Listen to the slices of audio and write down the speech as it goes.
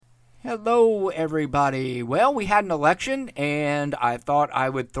Hello, everybody. Well, we had an election, and I thought I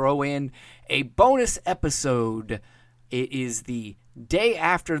would throw in a bonus episode. It is the day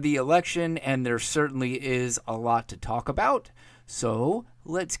after the election, and there certainly is a lot to talk about. So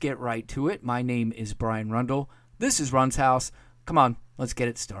let's get right to it. My name is Brian Rundle. This is Run's House. Come on, let's get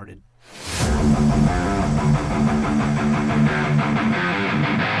it started.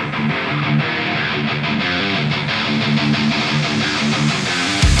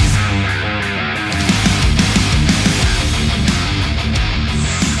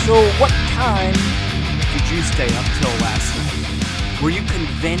 So what time did you stay up till last night? Were you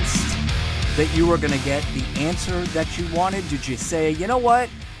convinced that you were going to get the answer that you wanted? Did you say, you know what,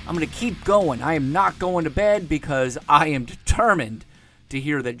 I'm going to keep going. I am not going to bed because I am determined to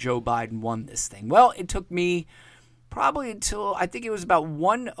hear that Joe Biden won this thing? Well, it took me probably until, I think it was about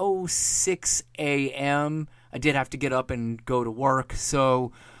 1:06 a.m. I did have to get up and go to work,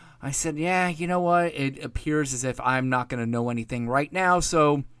 so I said, yeah, you know what, it appears as if I'm not going to know anything right now,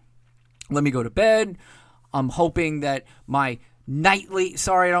 so let me go to bed. I'm hoping that my nightly,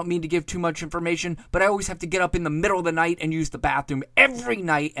 sorry, I don't mean to give too much information, but I always have to get up in the middle of the night and use the bathroom every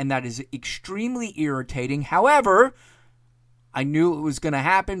night, and that is extremely irritating. However, I knew it was going to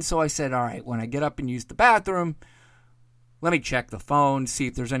happen, so I said, all right, when I get up and use the bathroom, let me check the phone, see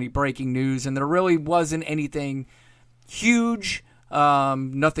if there's any breaking news, and there really wasn't anything huge,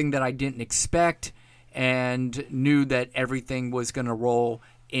 nothing that I didn't expect, and knew that everything was going to roll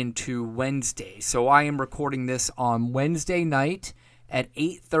into Wednesday. So I am recording this on Wednesday night at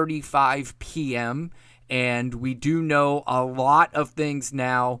 8:35 p.m., and we do know a lot of things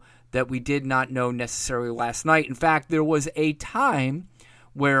now that we did not know necessarily last night. In fact, there was a time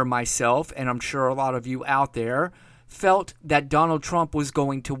where myself, and I'm sure a lot of you out there, felt that Donald Trump was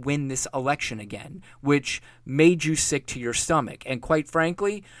going to win this election again, which made you sick to your stomach. And quite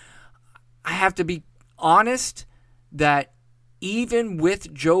frankly, I have to be honest that even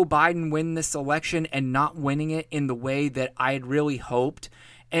with Joe Biden win this election and not winning it in the way that I had really hoped,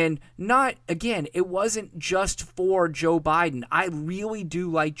 and not, again, it wasn't just for Joe Biden. I really do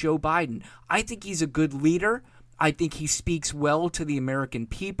like Joe Biden. I think he's a good leader. I think he speaks well to the American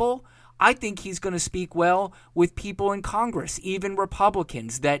people. I think he's going to speak well with people in Congress, even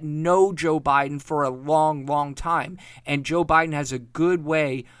Republicans that know Joe Biden for a long, long time. And Joe Biden has a good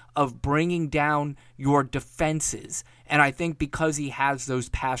way of bringing down your defenses. And I think because he has those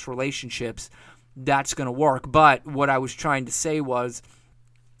past relationships, that's going to work. But what I was trying to say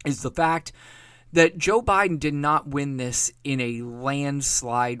is the fact that Joe Biden did not win this in a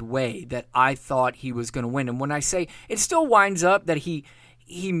landslide way that I thought he was going to win. And when I say it still winds up that he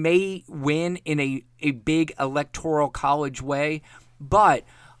may win in a big electoral college way, but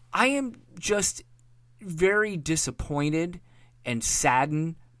I am just very disappointed and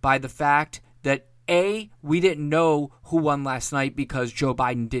saddened by the fact that we didn't know who won last night because Joe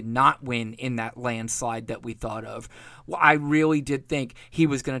Biden did not win in that landslide that we thought of. Well, I really did think he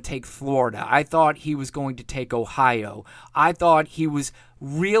was going to take Florida. I thought he was going to take Ohio. I thought he was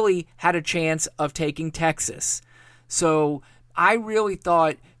really had a chance of taking Texas. So I really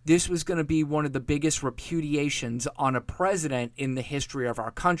thought this was going to be one of the biggest repudiations on a president in the history of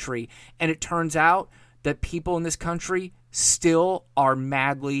our country. And it turns out that people in this country still are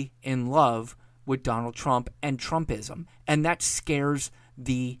madly in love with Donald Trump and Trumpism. And that scares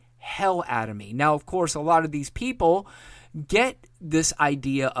the hell out of me. Now, of course, a lot of these people get this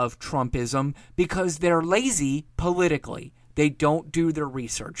idea of Trumpism because they're lazy politically. They don't do their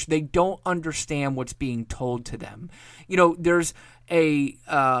research. They don't understand what's being told to them. You know, there's a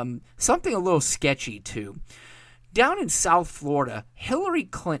something a little sketchy, too. Down in South Florida, Hillary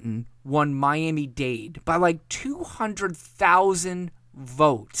Clinton won Miami-Dade by like 200,000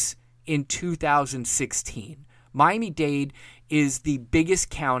 votes in 2016. Miami-Dade is the biggest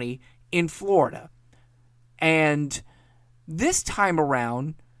county in Florida. And this time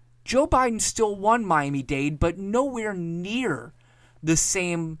around, Joe Biden still won Miami-Dade, but nowhere near the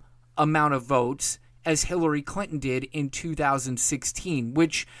same amount of votes as Hillary Clinton did in 2016,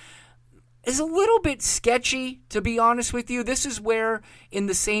 which is a little bit sketchy, to be honest with you. This is where, in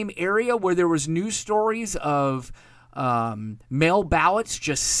the same area where there was news stories of mail ballots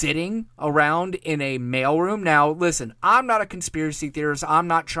just sitting around in a mailroom. Now, listen, I'm not a conspiracy theorist. I'm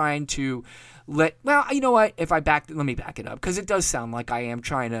not trying to well, you know what? Let me back it up, because it does sound like I am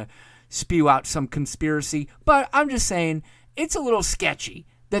trying to spew out some conspiracy, but I'm just saying it's a little sketchy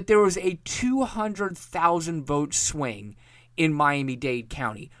that there was a 200,000 vote swing in Miami-Dade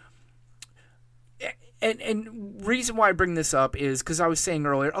County. And reason why I bring this up is because I was saying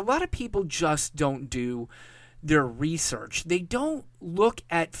earlier, a lot of people just don't do their research. They don't look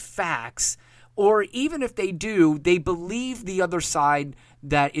at facts, or even if they do, they believe the other side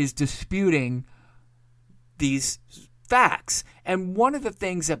that is disputing these facts. And one of the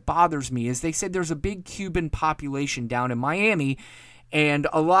things that bothers me is they said there's a big Cuban population down in Miami, and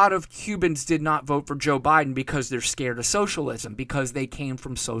a lot of Cubans did not vote for Joe Biden because they're scared of socialism, because they came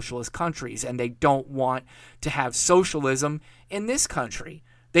from socialist countries and they don't want to have socialism in this country.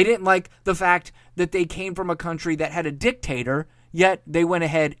 They didn't like the fact that they came from a country that had a dictator, yet they went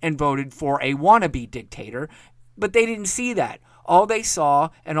ahead and voted for a wannabe dictator, but they didn't see that. All they saw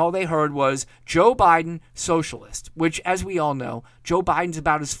and all they heard was Joe Biden, socialist, which, as we all know, Joe Biden's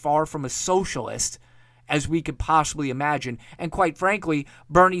about as far from a socialist as we could possibly imagine. And quite frankly,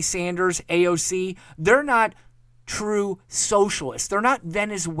 Bernie Sanders, AOC, they're not true socialists. They're not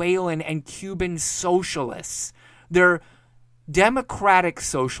Venezuelan and Cuban socialists. They're democratic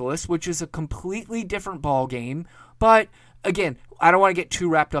socialists, which is a completely different ballgame. But again, I don't want to get too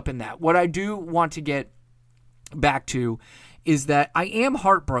wrapped up in that. What I do want to get back to is that I am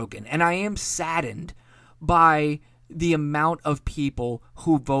heartbroken and I am saddened by the amount of people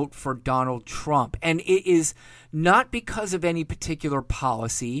who vote for Donald Trump. And it is not because of any particular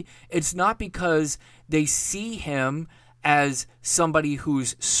policy. It's not because they see him as somebody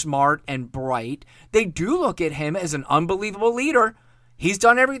who's smart and bright. They do look at him as an unbelievable leader. He's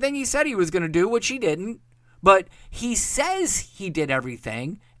done everything he said he was going to do, which he didn't. But he says he did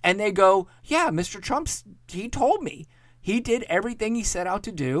everything, and they go, yeah, Mr. he told me. He did everything he set out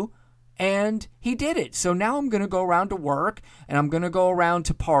to do, and he did it. So now I'm going to go around to work, and I'm going to go around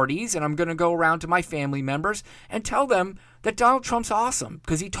to parties, and I'm going to go around to my family members and tell them that Donald Trump's awesome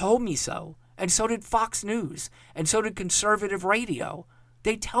because he told me so. And so did Fox News, and so did conservative radio.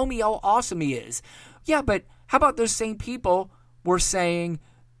 They tell me how awesome he is. Yeah, but how about those same people were saying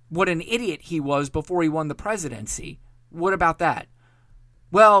what an idiot he was before he won the presidency? What about that?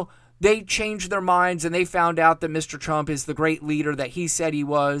 Well, they changed their minds and they found out that Mr. Trump is the great leader that he said he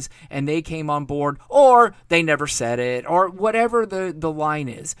was, and they came on board, or they never said it, or whatever the line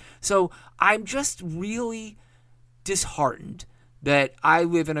is. So I'm just really disheartened that I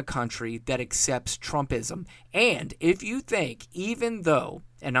live in a country that accepts Trumpism. And if you think, even though,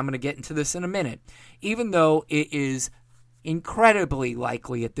 and I'm going to get into this in a minute, even though it is incredibly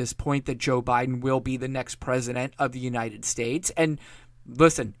likely at this point that Joe Biden will be the next president of the United States, and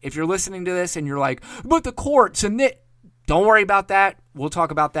listen, if you're listening to this and you're like, but the courts and that, don't worry about that. We'll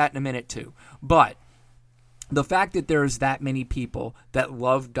talk about that in a minute too. But the fact that there's that many people that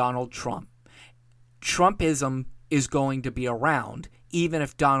love Donald Trump, Trumpism is going to be around, even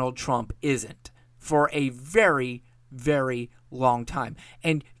if Donald Trump isn't, for a very, very long time.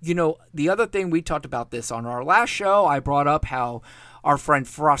 And, you know, the other thing, we talked about this on our last show. I brought up how our friend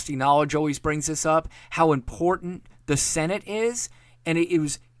Frosty Knowledge always brings this up, how important the Senate is. And it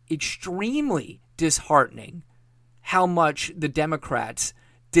was extremely disheartening how much the Democrats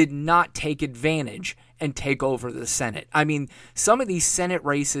did not take advantage and take over the Senate. I mean, some of these Senate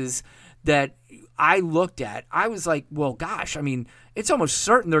races that I looked at, I was like, well, gosh, I mean, it's almost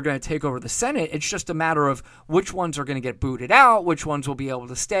certain they're going to take over the Senate. It's just a matter of which ones are going to get booted out, which ones will be able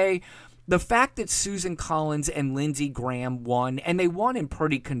to stay. The fact that Susan Collins and Lindsey Graham won, and they won in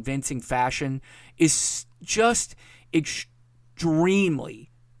pretty convincing fashion, is just extremely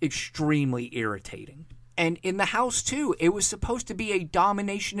irritating. And in the House, too, it was supposed to be a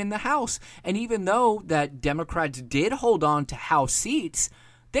domination in the House. And even though that Democrats did hold on to House seats,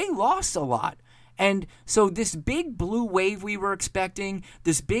 they lost a lot. And so this big blue wave we were expecting,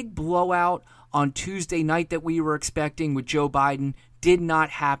 this big blowout on Tuesday night that we were expecting with Joe Biden, did not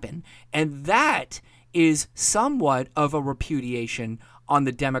happen. And that is somewhat of a repudiation on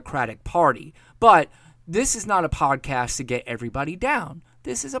the Democratic Party. But this is not a podcast to get everybody down.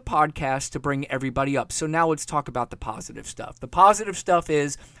 This is a podcast to bring everybody up. So now let's talk about the positive stuff. The positive stuff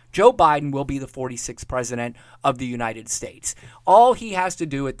is Joe Biden will be the 46th president of the United States. All he has to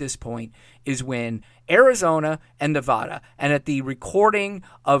do at this point is win Arizona and Nevada. And at the recording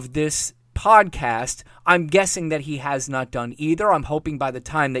of this podcast, I'm guessing that he has not done either. I'm hoping by the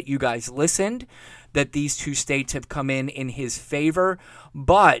time that you guys listened that these two states have come in his favor.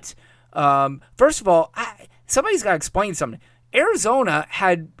 But first of all, somebody's got to explain something. Arizona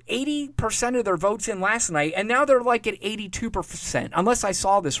had 80% of their votes in last night, and now they're like at 82%, unless I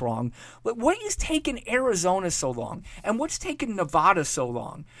saw this wrong. What is taking Arizona so long? And what's taking Nevada so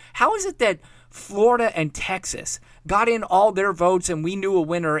long? How is it that Florida and Texas got in all their votes and we knew a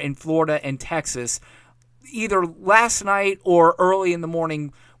winner in Florida and Texas either last night or early in the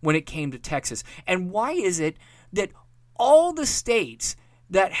morning when it came to Texas? And why is it that all the states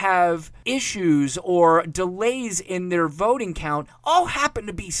that have issues or delays in their voting count all happen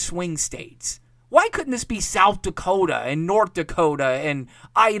to be swing states. Why couldn't this be South Dakota and North Dakota and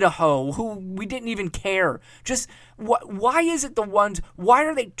Idaho, who we didn't even care? Just why is it the ones, why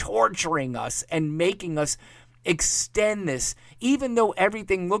are they torturing us and making us extend this? Even though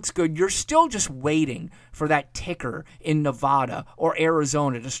everything looks good, you're still just waiting for that ticker in Nevada or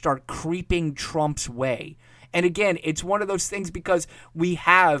Arizona to start creeping Trump's way. And again, it's one of those things because we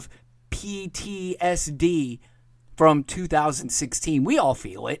have PTSD from 2016. We all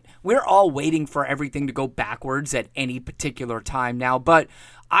feel it. We're all waiting for everything to go backwards at any particular time now. But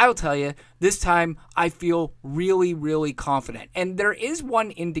I'll tell you, this time I feel really, really confident. And there is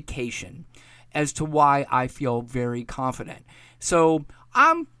one indication as to why I feel very confident. So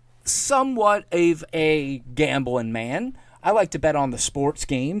I'm somewhat of a gambling man. I like to bet on the sports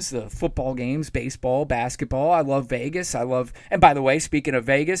games, the football games, baseball, basketball. I love Vegas. And by the way, speaking of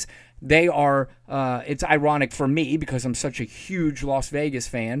Vegas, they are, it's ironic for me because I'm such a huge Las Vegas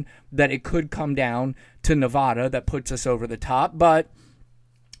fan that it could come down to Nevada that puts us over the top. But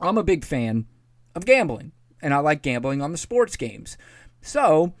I'm a big fan of gambling, and I like gambling on the sports games.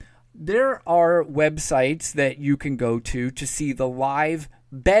 So there are websites that you can go to see the live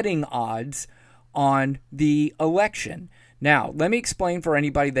betting odds on the election. Now, let me explain for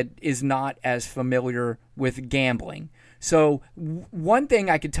anybody that is not as familiar with gambling. So, one thing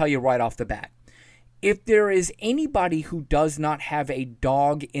I can tell you right off the bat, if there is anybody who does not have a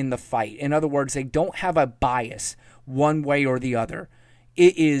dog in the fight, in other words, they don't have a bias one way or the other,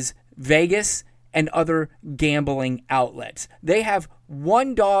 it is Vegas and other gambling outlets. They have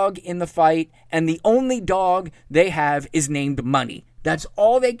one dog in the fight, and the only dog they have is named money. That's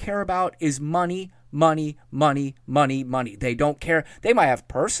all they care about is money, money, money, money, money. They don't care. They might have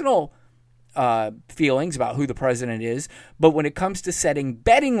personal feelings about who the president is, but when it comes to setting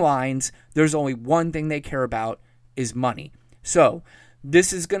betting lines, there's only one thing they care about is money. So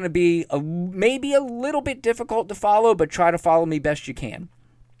this is going to be maybe a little bit difficult to follow, but try to follow me best you can.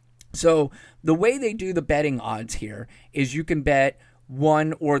 So the way they do the betting odds here is you can bet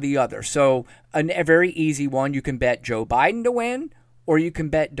one or the other. So a very easy one, you can bet Joe Biden to win, or you can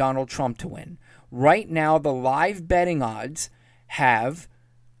bet Donald Trump to win. Right now, the live betting odds have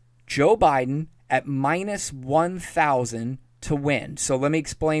Joe Biden at minus 1,000 to win. So let me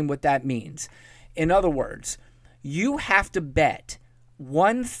explain what that means. In other words, you have to bet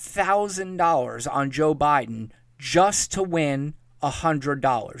 $1,000 on Joe Biden just to win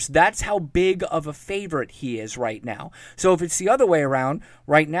 $100. That's how big of a favorite he is right now. So if it's the other way around,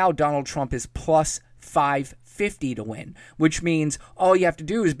 right now Donald Trump is plus 550 to win, which means all you have to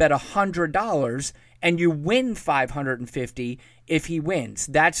do is bet $100 and you win 550 if he wins.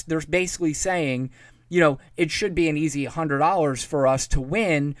 They're basically saying, it should be an easy $100 for us to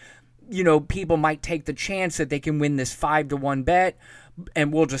win. People might take the chance that they can win this 5-1 bet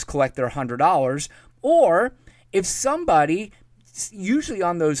and we'll just collect their $100. Or if somebody, usually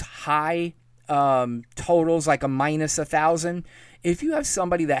on those high totals like a minus 1,000, if you have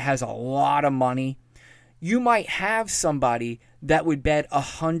somebody that has a lot of money, you might have somebody that would bet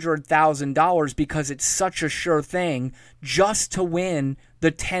 $100,000 because it's such a sure thing just to win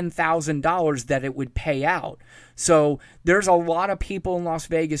the $10,000 that it would pay out. So there's a lot of people in Las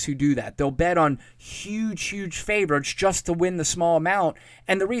Vegas who do that. They'll bet on huge, huge favorites just to win the small amount.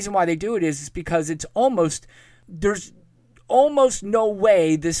 And the reason why they do it is because there's almost no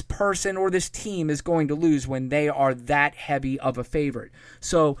way this person or this team is going to lose when they are that heavy of a favorite.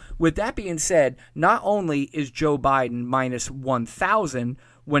 So with that being said, not only is Joe Biden minus 1,000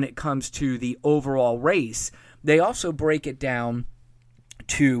 when it comes to the overall race, they also break it down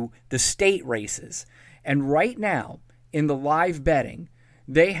to the state races. And right now, in the live betting,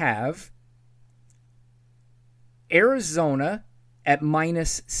 they have Arizona at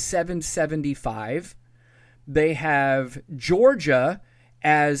minus 775. They have Georgia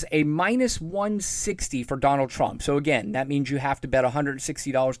as a minus 160 for Donald Trump. So again, that means you have to bet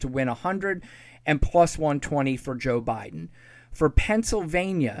 $160 to win 100 and plus 120 for Joe Biden. For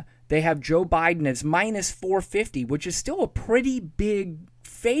Pennsylvania, they have Joe Biden as minus 450, which is still a pretty big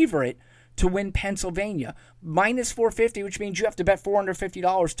favorite to win Pennsylvania. Minus 450, which means you have to bet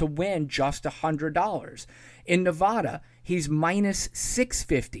 $450 to win just $100. In Nevada, he's minus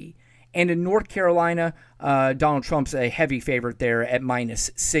 650. And in North Carolina, Donald Trump's a heavy favorite there at minus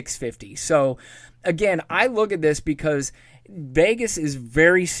 650. So, again, I look at this because Vegas is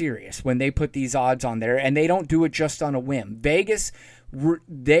very serious when they put these odds on there, and they don't do it just on a whim. Vegas,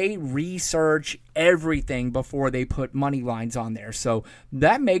 they research everything before they put money lines on there. So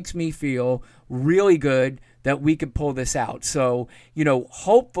that makes me feel really good that we could pull this out. So,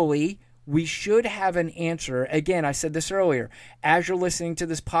 hopefully we should have an answer. Again, I said this earlier. As you're listening to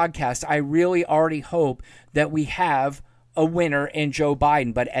this podcast, I really already hope that we have a winner in Joe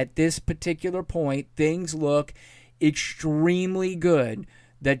Biden. But at this particular point, things look extremely good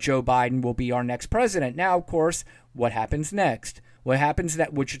that Joe Biden will be our next president. Now, of course, what happens next? What happens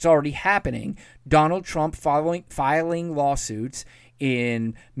that, which is already happening, Donald Trump filing lawsuits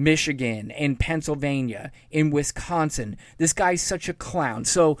in Michigan, in Pennsylvania, in Wisconsin. This guy's such a clown.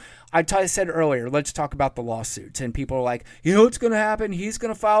 So I said earlier, let's talk about the lawsuits. And people are like, what's going to happen? He's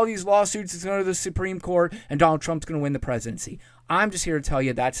going to file these lawsuits. It's going to the Supreme Court, and Donald Trump's going to win the presidency. I'm just here to tell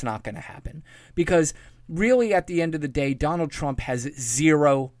you that's not going to happen. Because really, at the end of the day, Donald Trump has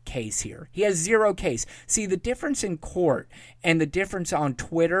zero case here. He has zero case. See, the difference in court and the difference on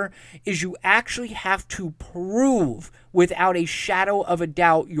Twitter is you actually have to prove without a shadow of a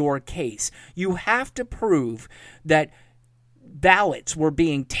doubt your case. You have to prove that ballots were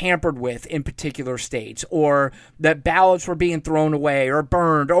being tampered with in particular states, or that ballots were being thrown away or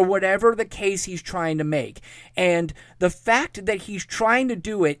burned, or whatever the case he's trying to make. And the fact that he's trying to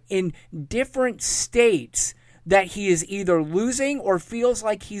do it in different states that he is either losing or feels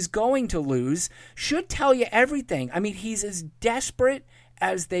like he's going to lose should tell you everything. I mean, he's as desperate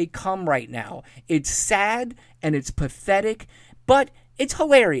as they come right now. It's sad and it's pathetic, but it's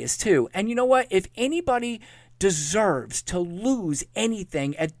hilarious too. And you know what? If anybody deserves to lose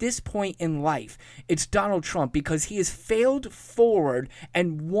anything at this point in life, it's Donald Trump, because he has failed forward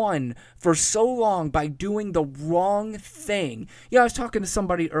and won for so long by doing the wrong thing. I was talking to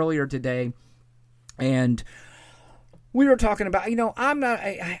somebody earlier today, and we were talking about,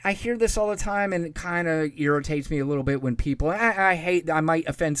 I hear this all the time, and it kind of irritates me a little bit when people, I might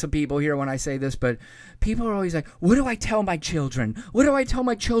offend some people here when I say this, but people are always like, what do I tell my children? What do I tell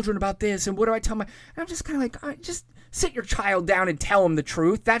my children about this? And what do I tell and I'm just kind of like, just sit your child down and tell him the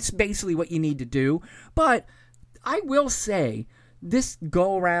truth. That's basically what you need to do. But I will say, this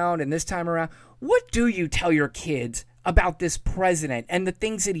go around and this time around, what do you tell your kids about this president and the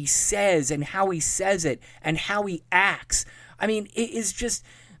things that he says and how he says it and how he acts? I mean, it's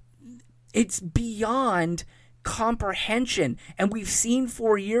beyond comprehension. And we've seen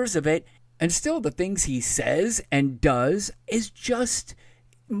 4 years of it. And still the things he says and does is just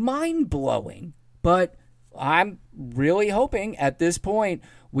mind-blowing. But I'm really hoping at this point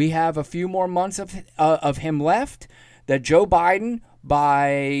we have a few more months of him left, that Joe Biden,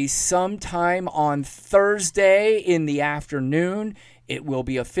 by sometime on Thursday in the afternoon, it will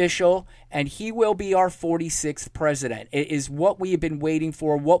be official, and he will be our 46th president. It is what we have been waiting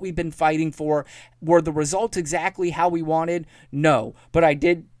for, what we've been fighting for. Were the results exactly how we wanted? No. But I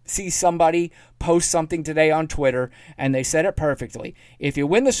did see somebody post something today on Twitter, and they said it perfectly. If you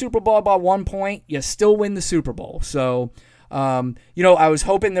win the Super Bowl by 1 point, you still win the Super Bowl. So, I was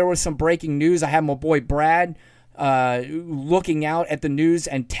hoping there was some breaking news. I had my boy Brad looking out at the news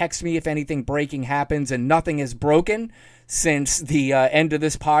and text me if anything breaking happens, and nothing is broken since the end of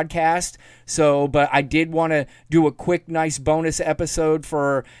this podcast. So, but I did want to do a quick, nice bonus episode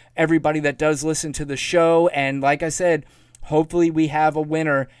for everybody that does listen to the show. And like I said, hopefully we have a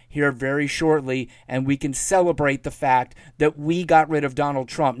winner here very shortly, and we can celebrate the fact that we got rid of Donald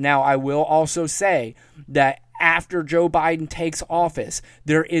Trump. Now, I will also say that after Joe Biden takes office,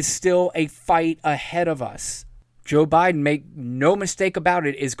 there is still a fight ahead of us. Joe Biden, make no mistake about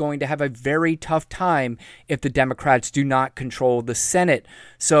it, is going to have a very tough time if the Democrats do not control the Senate.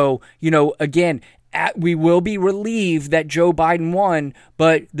 So, again, we will be relieved that Joe Biden won,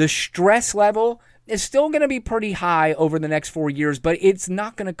 but the stress level is still going to be pretty high over the next 4 years, but it's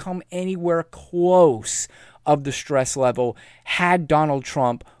not going to come anywhere close of the stress level had Donald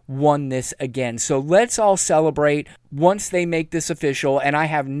Trump won this again. So let's all celebrate once they make this official, and I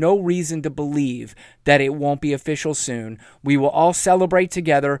have no reason to believe that it won't be official soon. We will all celebrate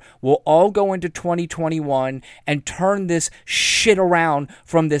together. We'll all go into 2021 and turn this shit around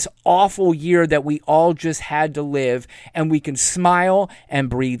from this awful year that we all just had to live, and we can smile and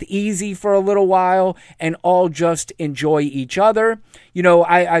breathe easy for a little while and all just enjoy each other.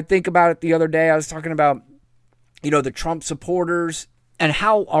 I think about it the other day. I was talking about the Trump supporters and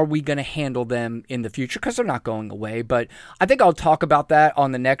how are we going to handle them in the future, because they're not going away. But I think I'll talk about that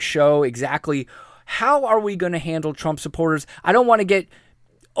on the next show, exactly how are we going to handle Trump supporters. I don't want to get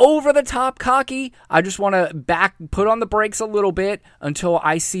over the top cocky. I just want to put on the brakes a little bit until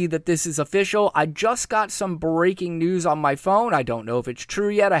I see that this is official. I just got some breaking news on my phone. I don't know if it's true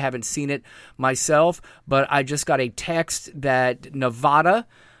yet. I haven't seen it myself, but I just got a text that Nevada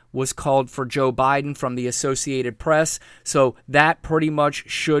was called for Joe Biden from the Associated Press. So that pretty much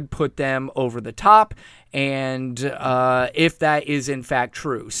should put them over the top. and if that is in fact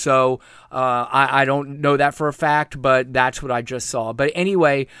true. So I don't know that for a fact, but that's what I just saw. But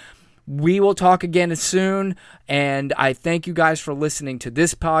anyway, we will talk again soon, and I thank you guys for listening to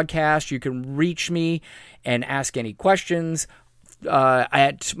this podcast. You can reach me and ask any questions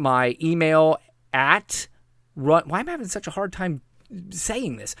at my email at why am I having such a hard time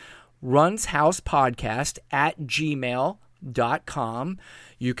saying this? runtshousepodcast@gmail.com.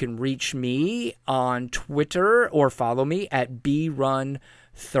 You can reach me on Twitter or follow me at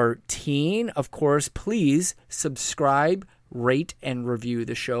brun13. Of course, please subscribe, rate, and review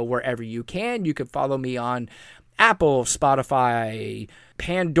the show wherever you can. You can follow me on Apple, Spotify,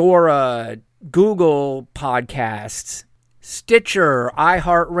 Pandora, Google Podcasts, Stitcher,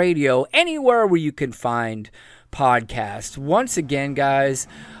 iHeartRadio, anywhere where you can find podcasts. Once again, guys,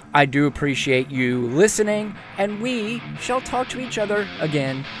 I do appreciate you listening, and we shall talk to each other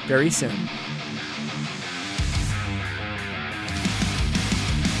again very soon.